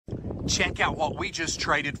check out what we just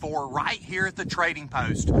traded for right here at the Trading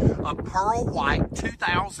Post. A pearl white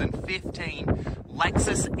 2015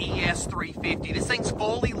 Lexus ES 350. This thing's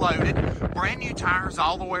fully loaded, brand new tires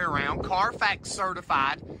all the way around, Carfax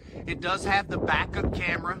certified. It does have the backup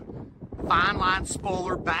camera, fine line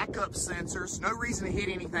spoiler, backup sensors, no reason to hit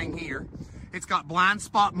anything here. It's got blind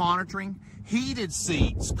spot monitoring, heated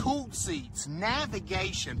seats, cooled seats,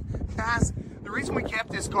 navigation. Guys, the reason we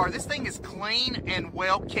kept this car, this thing is clean and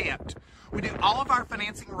well kept. We do all of our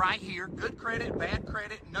financing right here. Good credit, bad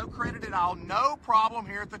credit, no credit at all. No problem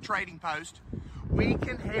here at the Trading Post. We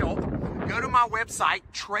can help. Go to my website,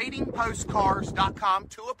 tradingpostcars.com,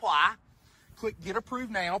 to apply. Click Get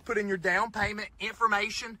Approved Now. Put in your down payment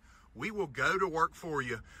information. We will go to work for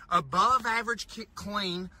you. Above average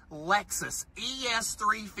clean Lexus ES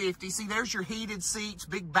 350. See, there's your heated seats,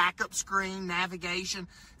 big backup screen, navigation.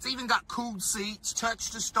 It's even got cooled seats,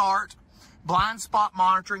 touch to start, blind spot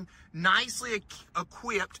monitoring, nicely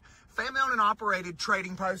equipped, family-owned and operated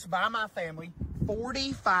Trading Post by my family.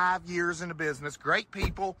 45 years in the business. Great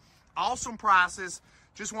people, awesome prices.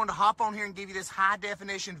 Just wanted to hop on here and give you this high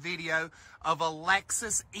definition video of a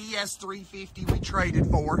Lexus ES 350 we traded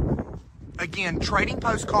for. Again,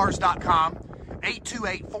 tradingpostcars.com,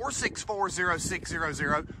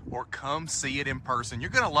 828-464-0600, or come see it in person. You're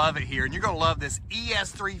going to love it here, and you're going to love this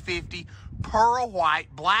ES 350 pearl white,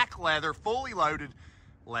 black leather, fully loaded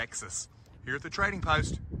Lexus here at the Trading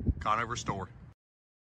Post, Conover store.